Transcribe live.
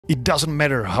It doesn't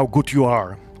matter how good you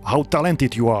are, how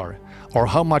talented you are, or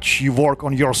how much you work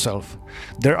on yourself.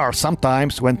 There are some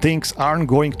times when things aren't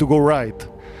going to go right.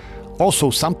 Also,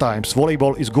 sometimes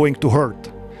volleyball is going to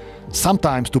hurt.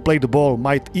 Sometimes to play the ball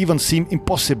might even seem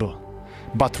impossible.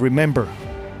 But remember,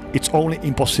 it's only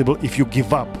impossible if you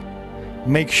give up.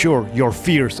 Make sure your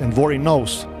fears and worry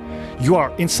knows you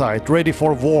are inside ready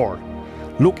for war.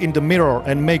 Look in the mirror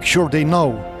and make sure they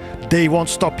know they won't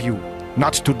stop you.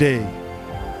 Not today.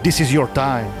 This is your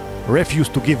time. Refuse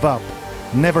to give up.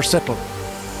 Never settle.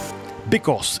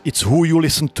 Because it's who you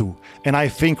listen to. And I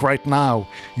think right now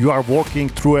you are walking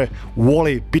through a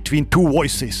valley between two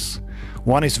voices.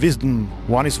 One is wisdom,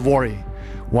 one is worry.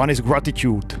 One is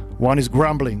gratitude, one is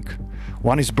grumbling.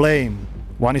 One is blame,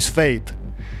 one is faith.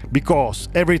 Because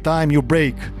every time you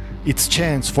break, it's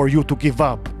chance for you to give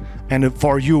up and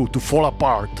for you to fall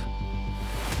apart.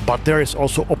 But there is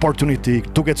also opportunity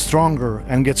to get stronger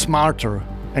and get smarter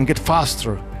and get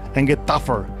faster and get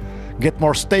tougher, get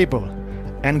more stable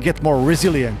and get more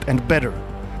resilient and better.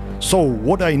 So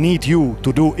what I need you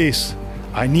to do is,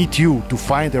 I need you to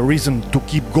find a reason to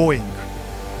keep going.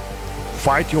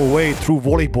 Fight your way through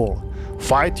volleyball.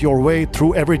 Fight your way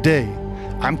through every day.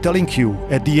 I'm telling you,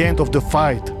 at the end of the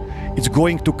fight, it's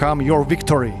going to come your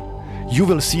victory. You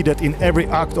will see that in every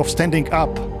act of standing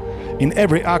up, in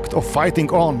every act of fighting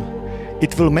on,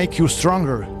 it will make you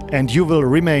stronger and you will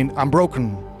remain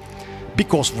unbroken.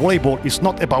 Because volleyball is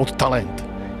not about talent,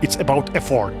 it's about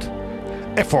effort.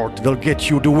 Effort will get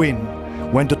you the win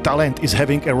when the talent is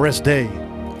having a rest day.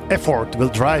 Effort will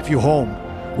drive you home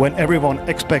when everyone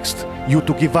expects you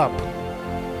to give up.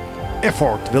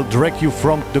 Effort will drag you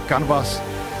from the canvas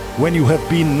when you have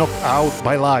been knocked out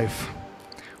by life.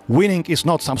 Winning is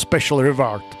not some special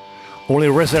reward, only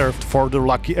reserved for the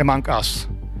lucky among us.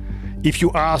 If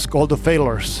you ask all the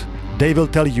failures, they will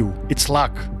tell you it's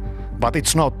luck, but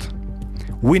it's not.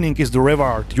 Winning is the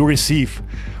reward you receive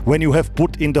when you have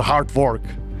put in the hard work,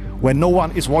 when no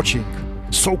one is watching.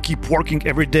 So keep working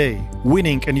every day.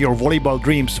 Winning and your volleyball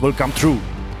dreams will come true.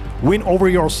 Win over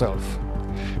yourself.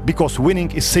 Because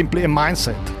winning is simply a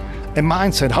mindset. A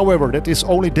mindset, however, that is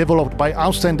only developed by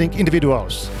outstanding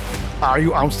individuals. Are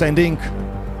you outstanding?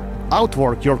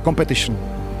 Outwork your competition.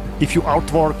 If you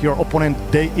outwork your opponent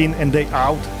day in and day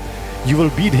out, you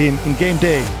will beat him in game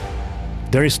day.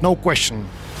 There is no question.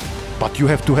 But you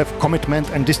have to have commitment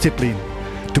and discipline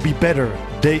to be better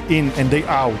day in and day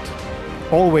out.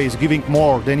 Always giving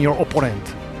more than your opponent.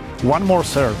 One more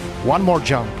serve, one more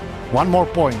jump, one more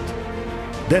point.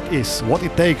 That is what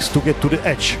it takes to get to the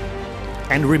edge.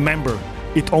 And remember,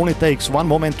 it only takes one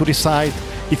moment to decide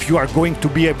if you are going to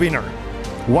be a winner.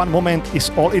 One moment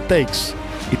is all it takes.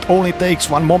 It only takes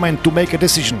one moment to make a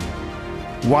decision.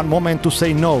 One moment to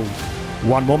say no.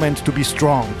 One moment to be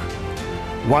strong.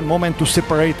 One moment to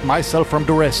separate myself from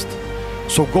the rest.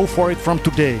 So go for it from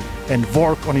today and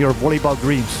work on your volleyball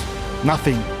dreams.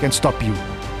 Nothing can stop you.